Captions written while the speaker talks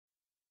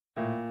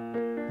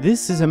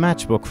This is a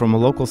matchbook from a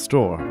local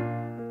store.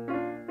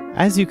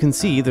 As you can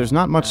see, there's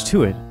not much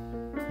to it,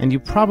 and you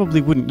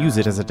probably wouldn't use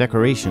it as a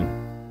decoration.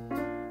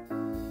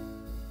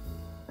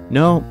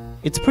 No,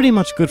 it's pretty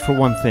much good for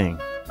one thing,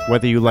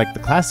 whether you like the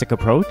classic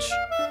approach,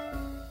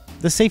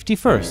 the safety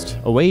first,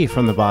 away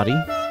from the body,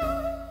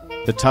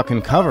 the tuck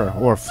and cover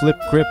or flip,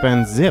 grip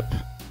and zip,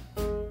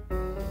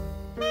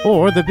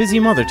 or the busy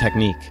mother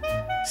technique,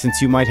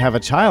 since you might have a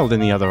child in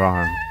the other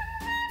arm.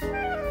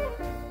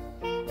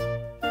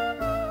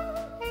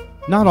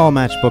 Not all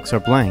matchbooks are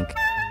blank,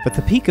 but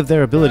the peak of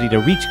their ability to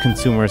reach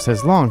consumers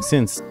has long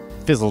since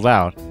fizzled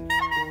out.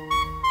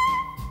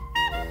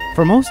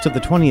 For most of the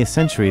 20th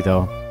century,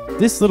 though,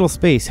 this little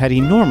space had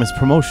enormous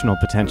promotional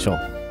potential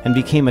and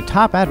became a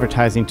top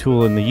advertising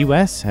tool in the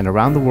US and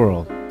around the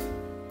world.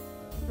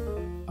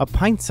 A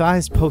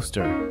pint-sized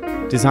poster,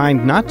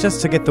 designed not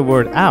just to get the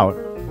word out,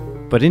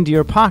 but into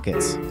your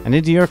pockets and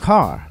into your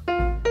car,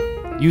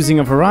 using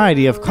a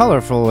variety of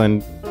colorful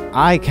and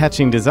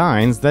eye-catching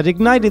designs that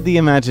ignited the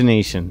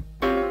imagination.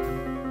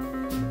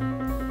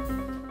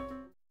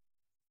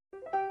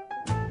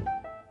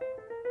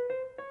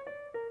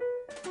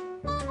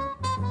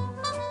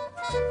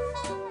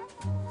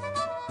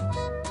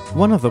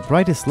 One of the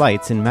brightest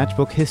lights in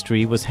matchbook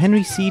history was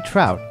Henry C.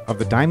 Trout of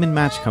the Diamond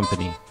Match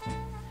Company.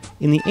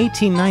 In the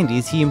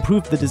 1890s, he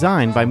improved the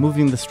design by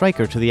moving the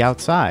striker to the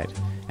outside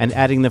and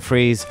adding the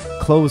phrase,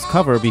 "close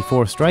cover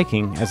before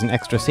striking," as an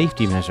extra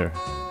safety measure.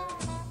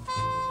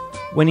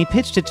 When he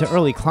pitched it to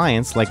early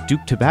clients like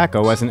Duke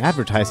Tobacco as an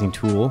advertising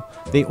tool,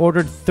 they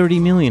ordered 30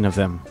 million of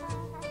them.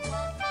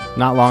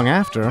 Not long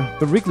after,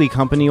 the Wrigley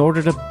Company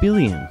ordered 1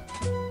 billion.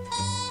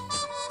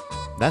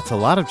 That's a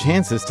lot of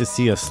chances to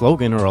see a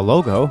slogan or a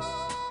logo,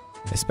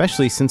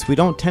 especially since we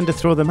don't tend to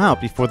throw them out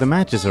before the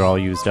matches are all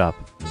used up.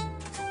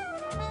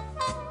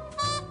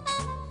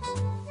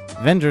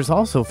 Vendors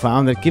also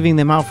found that giving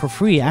them out for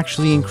free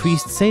actually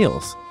increased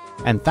sales,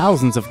 and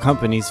thousands of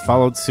companies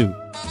followed suit,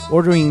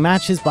 ordering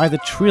matches by the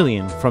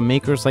trillion from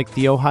makers like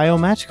the Ohio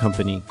Match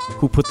Company,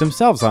 who put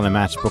themselves on a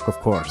matchbook, of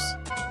course.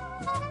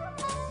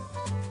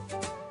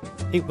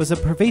 It was a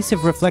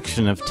pervasive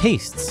reflection of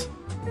tastes,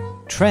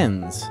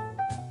 trends,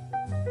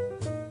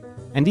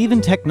 and even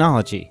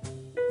technology,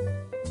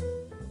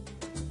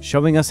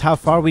 showing us how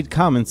far we'd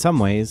come in some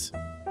ways,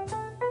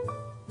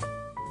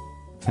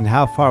 and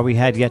how far we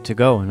had yet to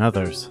go in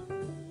others.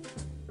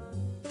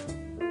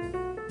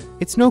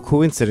 It's no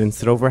coincidence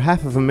that over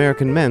half of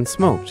American men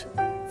smoked,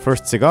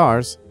 first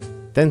cigars,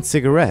 then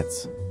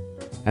cigarettes,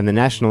 and the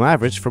national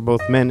average for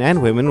both men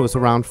and women was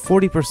around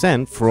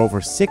 40% for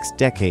over 6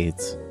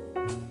 decades.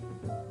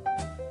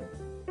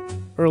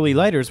 Early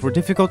lighters were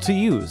difficult to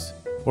use,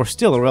 or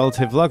still a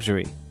relative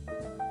luxury,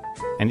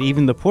 and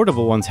even the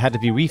portable ones had to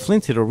be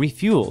reflinted or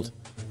refueled,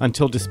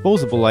 until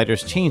disposable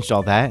lighters changed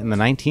all that in the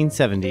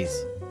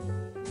 1970s.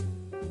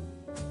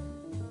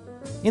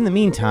 In the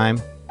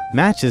meantime,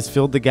 matches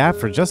filled the gap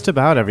for just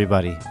about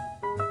everybody.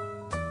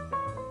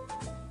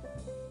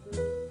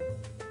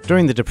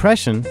 During the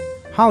Depression,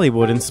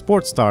 Hollywood and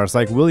sports stars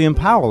like William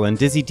Powell and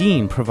Dizzy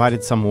Dean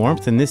provided some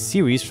warmth in this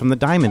series from the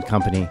Diamond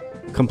Company,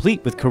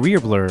 complete with career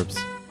blurbs.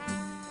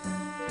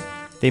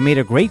 They made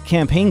a great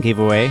campaign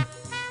giveaway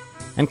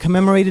and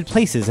commemorated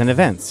places and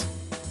events,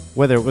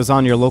 whether it was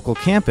on your local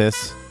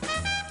campus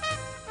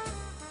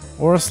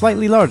or a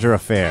slightly larger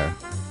affair.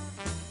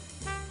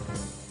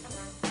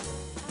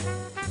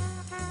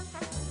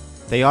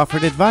 They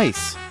offered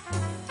advice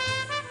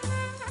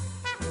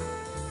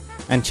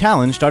and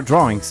challenged our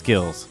drawing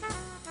skills.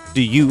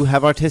 Do you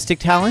have artistic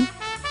talent?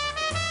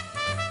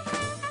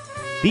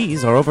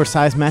 These are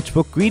oversized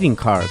matchbook greeting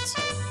cards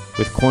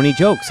with corny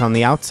jokes on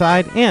the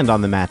outside and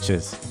on the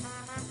matches.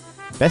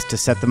 Best to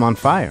set them on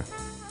fire.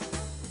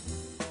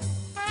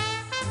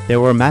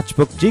 There were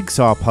matchbook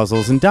jigsaw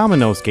puzzles and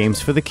dominoes games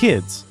for the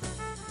kids.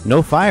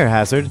 No fire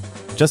hazard,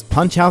 just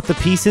punch out the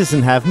pieces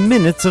and have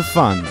minutes of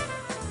fun.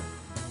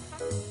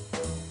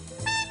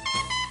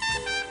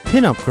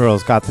 Pin-up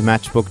girls got the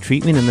matchbook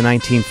treatment in the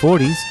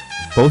 1940s,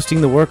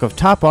 boasting the work of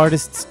top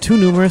artists too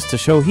numerous to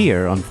show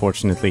here,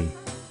 unfortunately.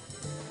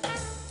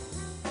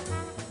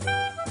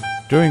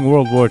 During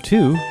World War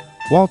II,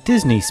 Walt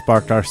Disney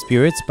sparked our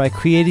spirits by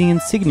creating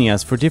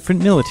insignias for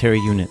different military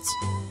units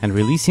and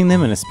releasing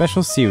them in a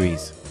special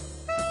series.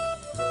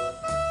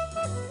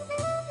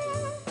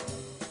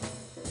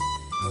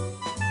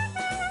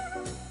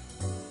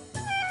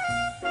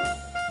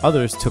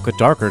 Others took a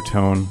darker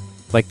tone,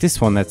 like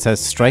this one that says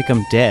 "Strike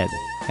 'em dead,"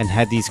 and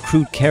had these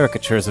crude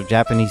caricatures of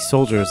Japanese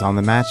soldiers on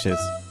the matches.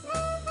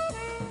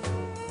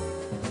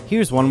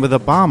 Here's one with a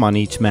bomb on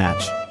each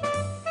match,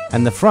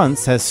 and the front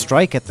says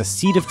 "Strike at the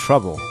seat of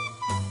trouble."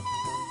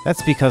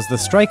 That's because the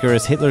striker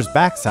is Hitler's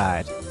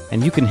backside,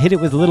 and you can hit it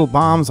with little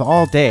bombs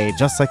all day,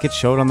 just like it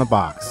showed on the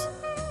box.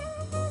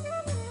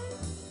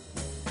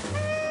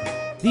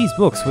 These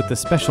books with the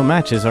special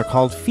matches are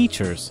called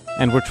features,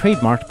 and were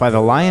trademarked by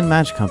the Lion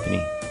Match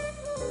Company.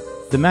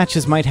 The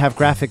matches might have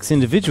graphics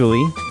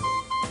individually,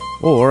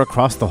 or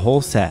across the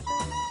whole set.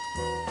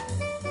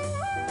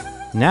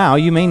 Now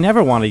you may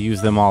never want to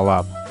use them all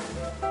up.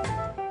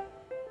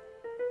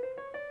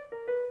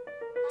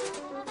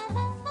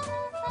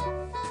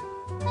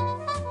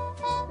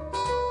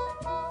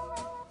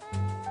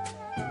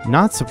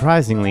 Not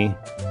surprisingly,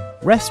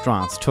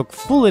 restaurants took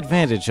full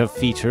advantage of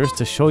features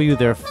to show you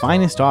their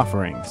finest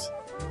offerings.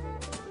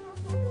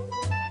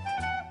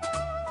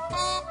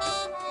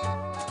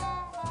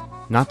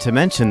 Not to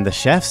mention the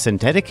chefs and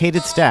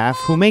dedicated staff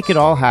who make it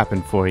all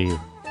happen for you.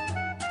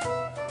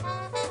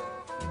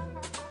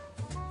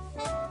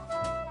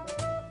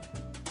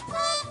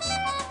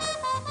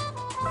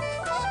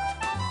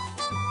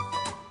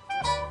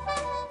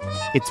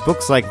 It's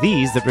books like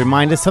these that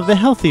remind us of the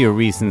healthier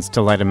reasons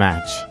to light a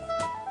match.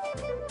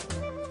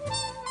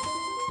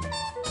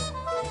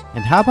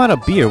 And how about a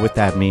beer with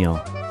that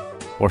meal?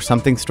 Or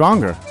something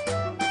stronger?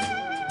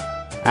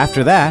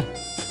 After that,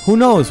 who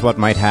knows what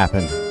might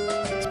happen,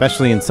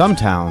 especially in some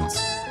towns.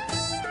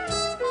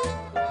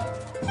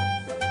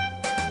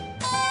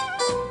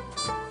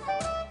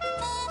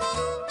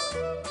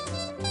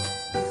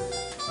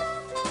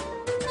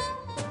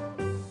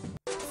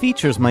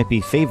 Features might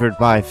be favored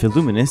by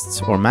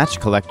filuminists or match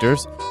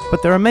collectors,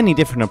 but there are many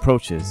different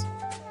approaches.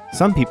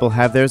 Some people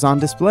have theirs on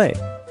display,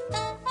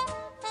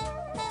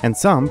 and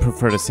some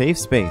prefer to save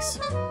space.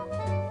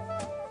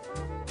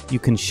 You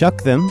can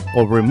shuck them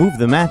or remove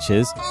the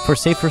matches for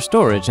safer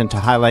storage and to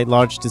highlight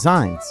large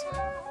designs.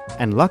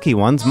 And lucky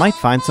ones might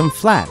find some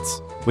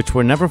flats, which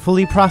were never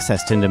fully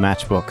processed into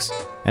matchbooks,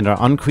 and are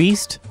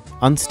uncreased,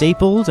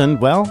 unstapled, and,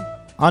 well,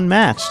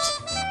 unmatched.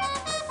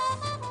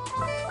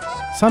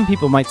 Some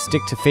people might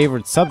stick to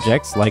favorite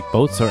subjects like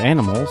boats or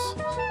animals.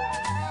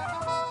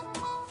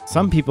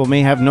 Some people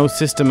may have no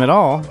system at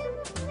all,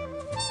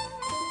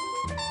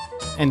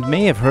 and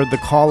may have heard the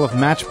call of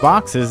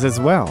matchboxes as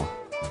well.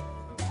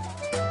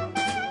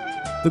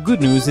 The good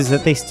news is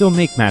that they still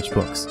make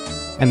matchbooks,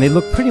 and they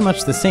look pretty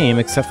much the same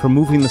except for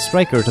moving the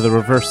striker to the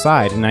reverse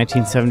side in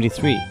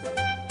 1973,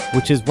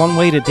 which is one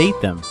way to date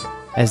them,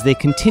 as they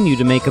continue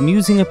to make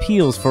amusing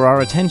appeals for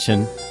our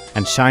attention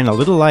and shine a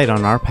little light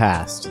on our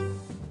past.